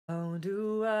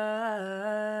do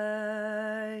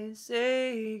I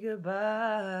say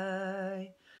goodbye?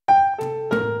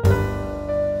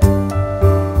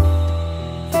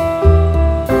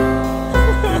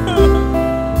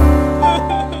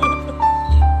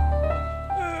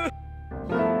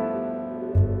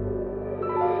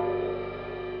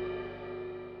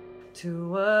 To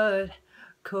what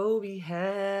Kobe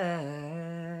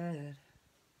had.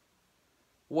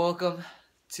 Welcome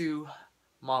to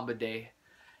Mamba Day.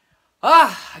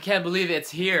 I can't believe it. It's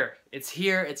here. It's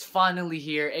here. It's finally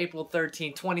here. April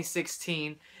 13,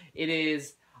 2016. It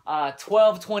is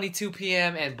 12:22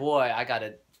 p.m. and boy, I got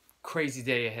a crazy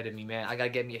day ahead of me, man. I gotta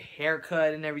get me a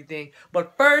haircut and everything.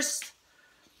 But first,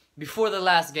 before the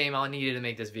last game, I needed to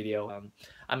make this video.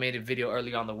 I made a video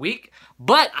earlier on the week,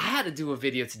 but I had to do a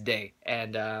video today,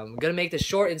 and I'm gonna make this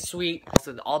short and sweet.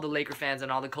 So all the Laker fans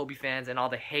and all the Kobe fans and all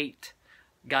the hate,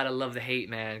 gotta love the hate,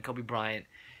 man. Kobe Bryant,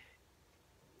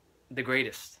 the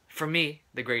greatest. For me,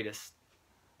 the greatest.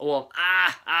 Well,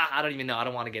 I don't even know. I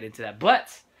don't want to get into that.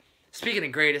 But speaking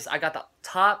of greatest, I got the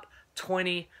top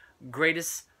 20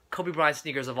 greatest Kobe Bryant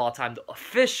sneakers of all time, the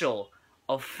official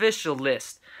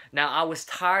list. Now, I was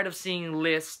tired of seeing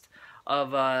lists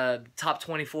of top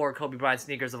 24 Kobe Bryant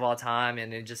sneakers of all time,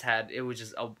 and it was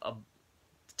just a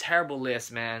terrible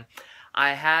list, man.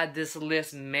 I had this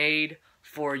list made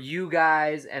for you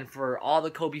guys and for all the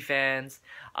Kobe fans.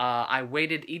 I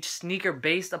weighted each sneaker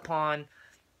based upon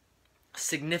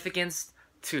significance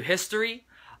to history,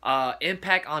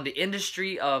 impact on the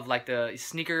industry of like the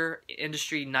sneaker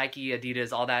industry, Nike,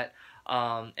 Adidas, all that,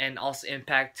 and also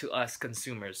impact to us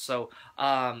consumers. So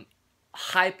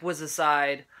hype was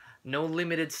aside, no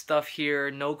limited stuff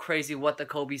here, no crazy what the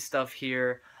Kobe stuff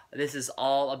here. This is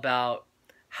all about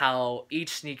how each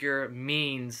sneaker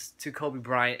means to Kobe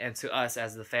Bryant and to us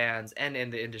as the fans and in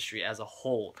the industry as a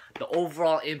whole. The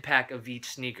overall impact of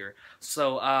each sneaker.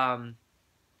 So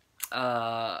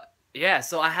yeah,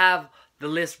 so I have the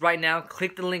list right now.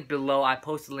 Click the link below. I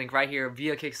posted the link right here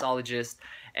via Kixologist,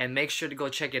 and make sure to go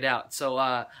check it out. So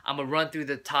I'm gonna run through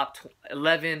the top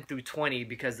 11 through 20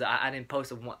 because I didn't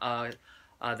post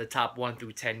the top 1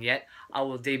 through 10 yet. I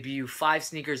will debut 5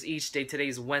 sneakers each day. Today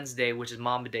is Wednesday, which is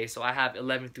Mamba Day, so I have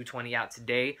 11 through 20 out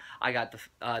today. I got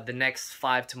the next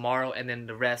 5 tomorrow, and then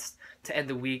the rest to end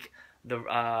the week.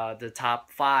 The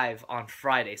top 5 on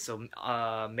Friday. So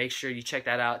make sure you check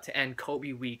that out to end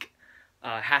Kobe Week.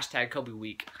 Hashtag Kobe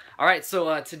Week. All right.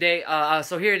 So today,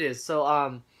 so here it is.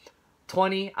 So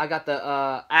 20. I got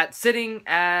the sitting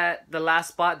at the last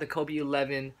spot, the Kobe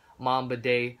 11 Mamba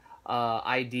Day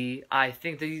ID. I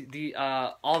think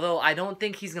although I don't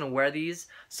think he's gonna wear these,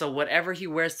 so whatever he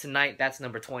wears tonight, that's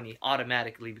number 20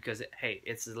 automatically because hey,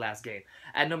 it's his last game.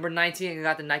 At number 19, I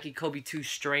got the Nike Kobe 2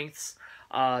 Strengths.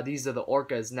 These are the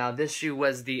Orcas. Now this shoe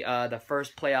was the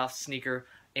first playoff sneaker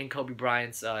in Kobe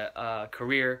Bryant's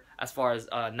career as far as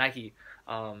Nike.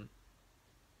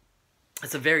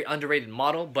 It's a very underrated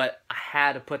model, but I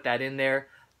had to put that in there.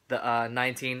 The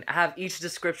 19. I have each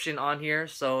description on here,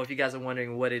 so if you guys are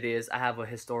wondering what it is, I have a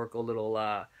historical little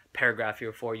paragraph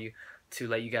here for you to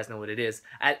let you guys know what it is.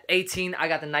 At 18, I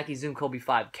got the Nike Zoom Kobe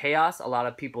 5 Chaos. A lot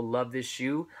of people love this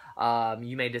shoe.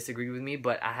 You may disagree with me,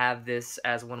 but I have this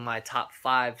as one of my top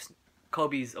 5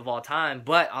 Kobe's of all time.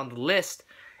 But on the list,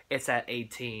 it's at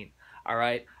 18. All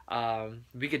right,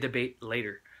 we could debate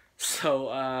later. So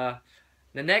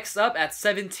the next up at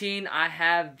 17, I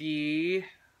have the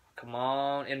come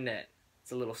on internet.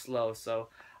 It's a little slow. So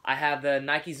I have the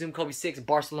Nike Zoom Kobe 6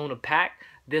 Barcelona pack.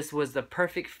 This was the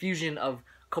perfect fusion of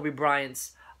Kobe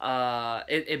Bryant's,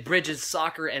 it bridges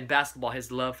soccer and basketball,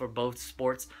 his love for both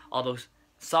sports, although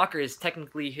soccer is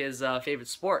technically his favorite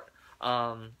sport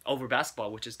over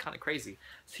basketball, which is kind of crazy.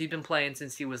 So he's been playing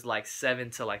since he was like 7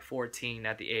 to like 14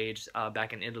 at the age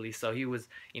back in Italy, so he was,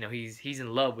 you know, he's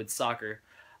in love with soccer.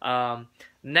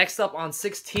 Next up on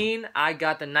 16, I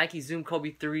got the Nike Zoom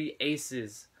Kobe 3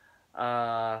 Aces.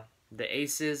 The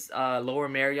Aces, Lower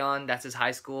Marion, that's his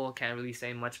high school. Can't really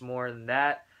say much more than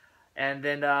that. And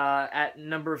then at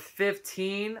number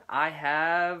 15, I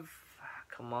have,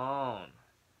 come on,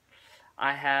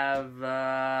 I have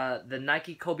the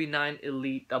Nike Kobe 9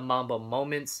 Elite, the Mamba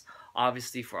Moments,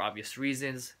 obviously for obvious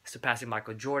reasons, surpassing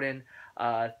Michael Jordan.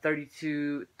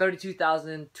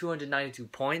 32,292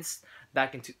 points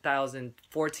back in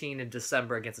 2014 in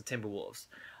December against the Timberwolves.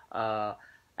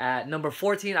 At number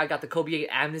 14, I got the Kobe 8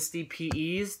 Amnesty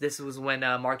PEs. This was when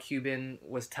Mark Cuban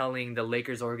was telling the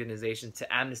Lakers organization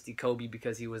to amnesty Kobe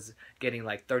because he was getting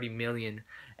like 30 million,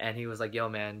 and he was like, yo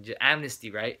man, amnesty,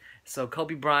 right? So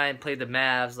Kobe Bryant played the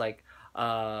Mavs like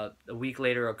a week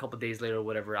later or a couple days later or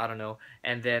whatever, I don't know.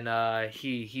 And then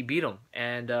he beat him,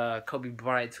 and Kobe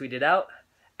Bryant tweeted out,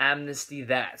 "Amnesty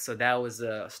that." So that was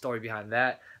a story behind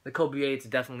that. The Kobe 8 is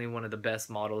definitely one of the best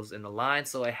models in the line,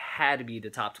 so it had to be the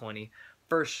top 20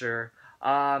 for sure.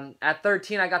 At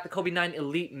 13, I got the Kobe 9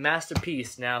 Elite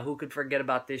Masterpiece. Now, who could forget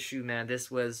about this shoe, man?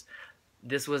 This was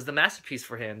the masterpiece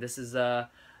for him. This is the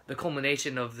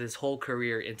culmination of this whole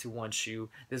career into one shoe.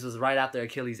 This was right after the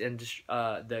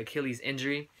Achilles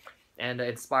injury, and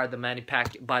inspired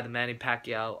by the Manny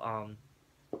Pacquiao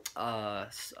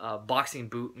boxing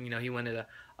boot. You know, he went to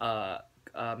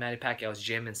Manny Pacquiao's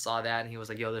gym and saw that, and he was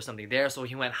like, "Yo, there's something there." So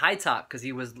he went high top because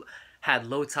he had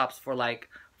low tops for like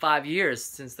 5 years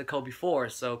since the Kobe 4.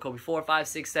 So Kobe 4, 5,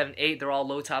 6, 7, 8, they're all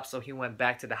low tops. So he went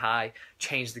back to the high,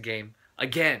 changed the game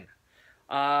again.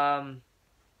 So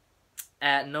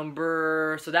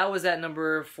that was at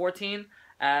number 14.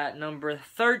 At number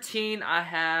 13, I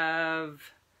have.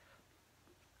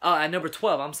 Oh, at number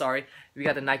 12, I'm sorry. We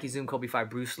got the Nike Zoom Kobe 5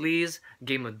 Bruce Lee's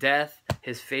Game of Death,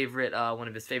 his favorite, one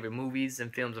of his favorite movies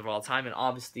and films of all time, and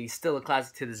obviously still a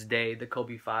classic to this day. The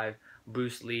Kobe 5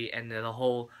 Bruce Lee, and then the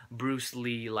whole Bruce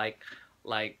Lee like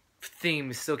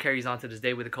theme still carries on to this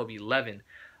day with the Kobe 11.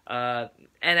 And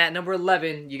at number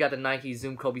 11, you got the Nike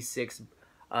Zoom Kobe 6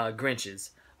 Grinches.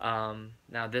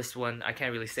 Now this one, I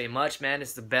can't really say much, man.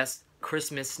 It's the best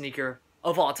Christmas sneaker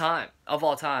of all time.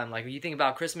 Like, when you think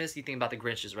about Christmas, you think about the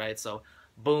Grinches, right? So,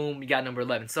 boom, you got number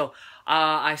 11. So,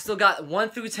 I still got 1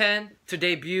 through 10 to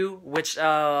debut, which,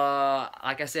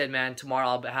 like I said, man,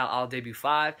 tomorrow I'll debut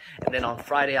 5, and then on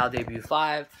Friday I'll debut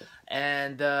 5.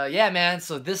 And, yeah, man,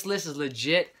 so this list is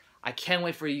legit. I can't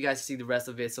wait for you guys to see the rest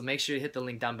of it. So make sure you hit the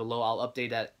link down below. I'll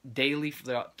update that daily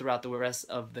throughout the rest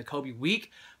of the Kobe week.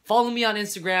 Follow me on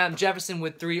Instagram, Jefferson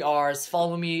with 3 R's.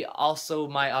 Follow me also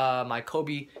my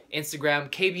Kobe Instagram,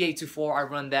 KB824. I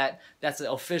run that. That's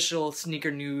the official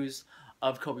sneaker news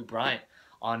of Kobe Bryant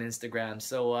on Instagram.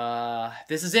 So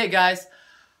this is it, guys.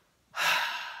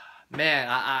 Man,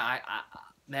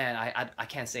 I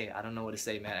can't say it. I don't know what to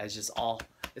say, man.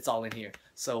 It's all in here.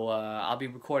 So I'll be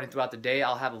recording throughout the day.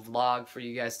 I'll have a vlog for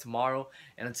you guys tomorrow.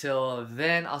 And until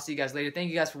then, I'll see you guys later.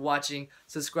 Thank you guys for watching.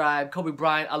 Subscribe. Kobe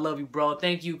Bryant, I love you, bro.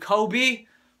 Thank you, Kobe.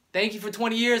 Thank you for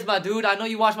 20 years, my dude. I know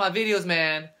you watch my videos,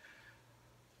 man.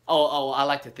 Oh, I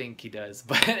like to think he does.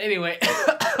 But anyway,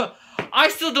 I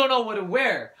still don't know what to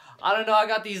wear. I don't know. I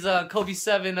got these Kobe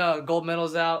 7 gold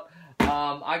medals out.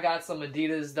 I got some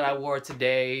Adidas that I wore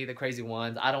today, the crazy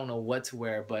ones. I don't know what to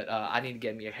wear, but I need to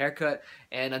get me a haircut.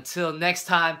 And until next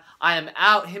time, I am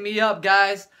out. Hit me up,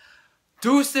 guys.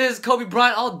 Deuces, Kobe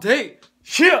Bryant all day.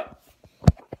 Yeah.